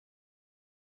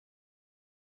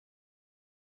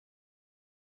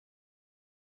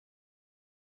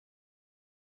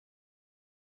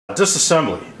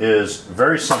Disassembly is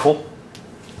very simple.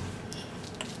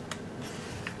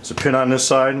 There's a pin on this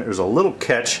side, there's a little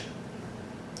catch,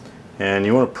 and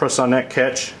you want to press on that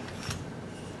catch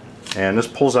and this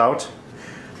pulls out.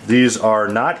 These are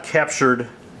not captured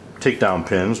takedown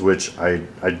pins, which I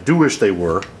do wish they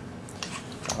were.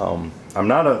 I'm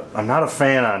not a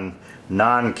fan on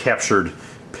non-captured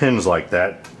pins like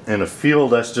that. In a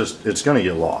field, that's just, it's going to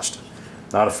get lost.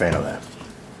 Not a fan of that.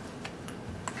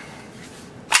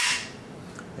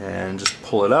 And just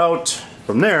pull it out.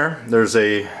 From there, there's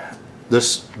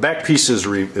this back piece is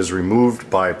removed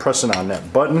by pressing on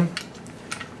that button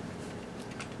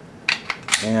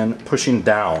and pushing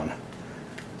down.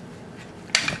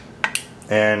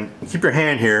 And keep your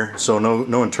hand here so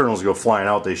no internals go flying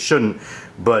out. They shouldn't,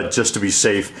 but just to be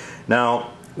safe.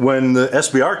 Now, when the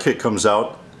SBR kit comes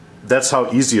out, that's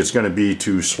how easy it's going to be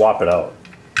to swap it out.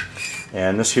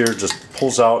 And this here just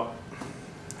pulls out.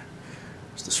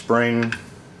 It's the spring.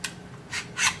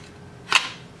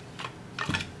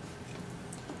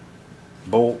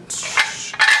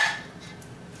 Bolt.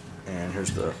 And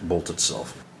here's the bolt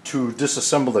itself. To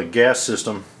disassemble the gas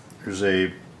system, there's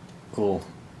a little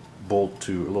bolt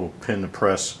to a little pin to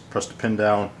press the pin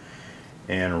down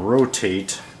and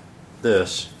rotate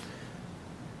this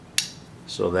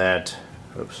so that,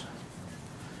 oops,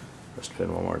 press the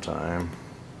pin one more time,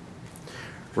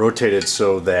 rotate it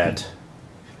so that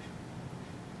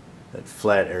that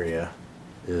flat area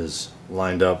is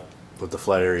lined up with the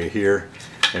flat area here,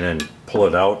 and then pull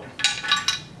it out,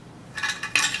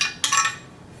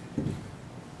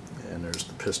 and there's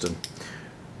the piston.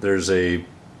 There's a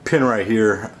pin right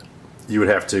here. You would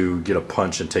have to get a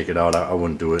punch and take it out. I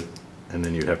wouldn't do it, and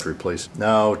then you'd have to replace it.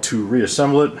 Now to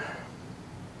reassemble it,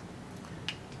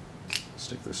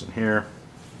 stick this in here.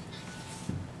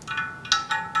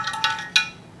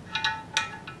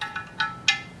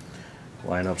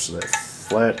 Line up so that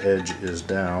flat edge is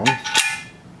down.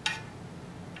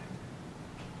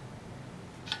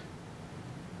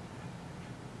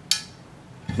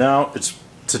 Now, it's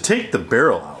to take the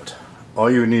barrel out,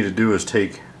 all you need to do is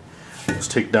take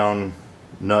down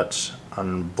nuts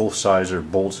on both sides, or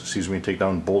bolts, excuse me, take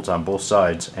down bolts on both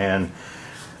sides, and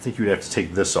I think you'd have to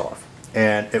take this off,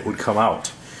 and it would come out,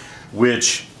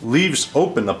 which leaves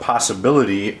open the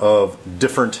possibility of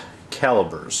different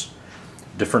calibers,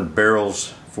 different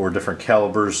barrels for different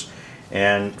calibers.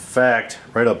 And in fact,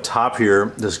 right up top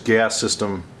here, this gas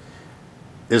system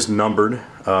is numbered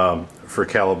for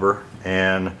caliber,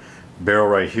 and barrel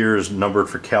right here is numbered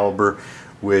for caliber,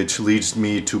 which leads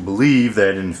me to believe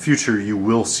that in the future you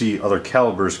will see other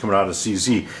calibers coming out of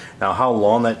CZ. Now, how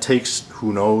long that takes,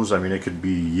 who knows? I mean, it could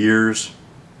be years,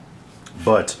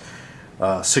 but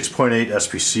 6.8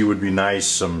 SPC would be nice,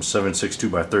 some 7.62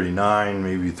 by 39,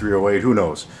 maybe 308, who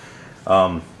knows?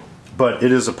 But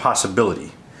it is a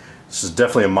possibility. This is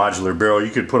definitely a modular barrel.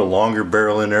 You could put a longer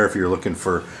barrel in there if you're looking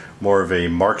for more of a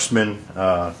marksman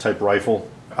type rifle.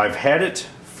 I've had it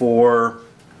for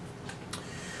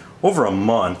over a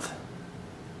month.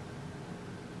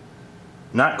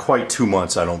 Not quite 2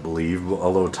 months, I don't believe,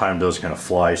 although time does kind of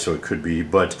fly, so it could be.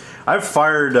 But I've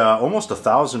fired almost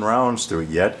 1,000 rounds through it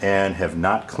yet and have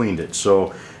not cleaned it,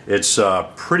 so it's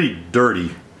pretty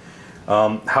dirty.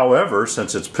 However,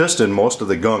 since it's piston, most of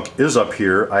the gunk is up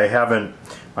here.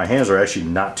 My hands are actually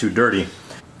not too dirty.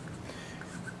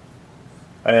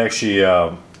 I actually,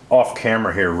 off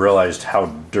camera here, realized how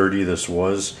dirty this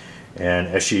was, and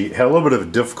actually had a little bit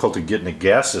of difficulty getting the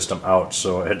gas system out,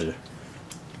 so I had to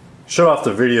shut off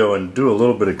the video and do a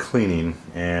little bit of cleaning,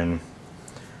 and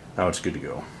now it's good to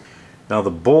go. Now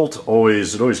the bolt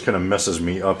always kind of messes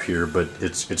me up here, but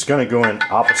it's going to go in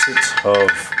opposite of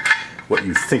what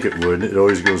you think it would. It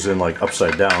always goes in like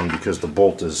upside down because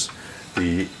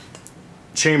the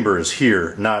chamber is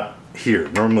here, not here.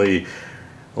 Normally,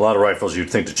 a lot of rifles you'd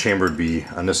think the chamber would be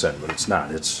on this end, but it's not.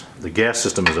 The gas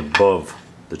system is above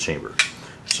the chamber.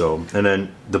 So, and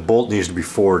then the bolt needs to be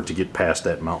forward to get past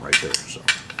that mount right there. So,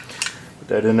 put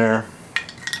that in there.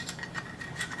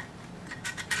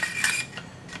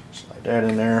 Slide that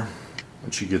in there.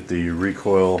 Once you get the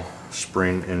recoil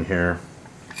spring in here,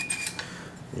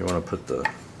 you want to put the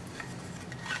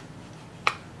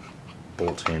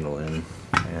bolt handle in,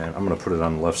 and I'm going to put it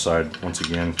on the left side once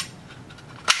again.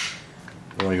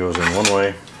 It only goes in one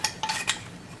way.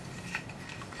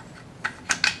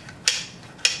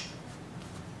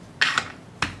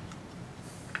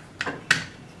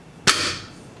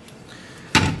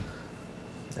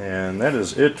 And that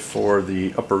is it for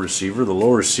the upper receiver. The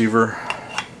lower receiver,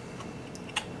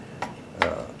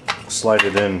 slide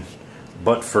it in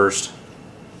butt first.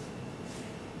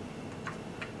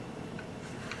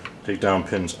 Takedown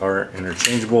pins are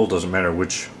interchangeable, doesn't matter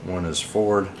which one is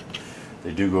forward.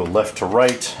 They do go left to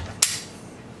right.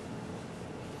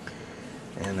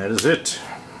 And that is it.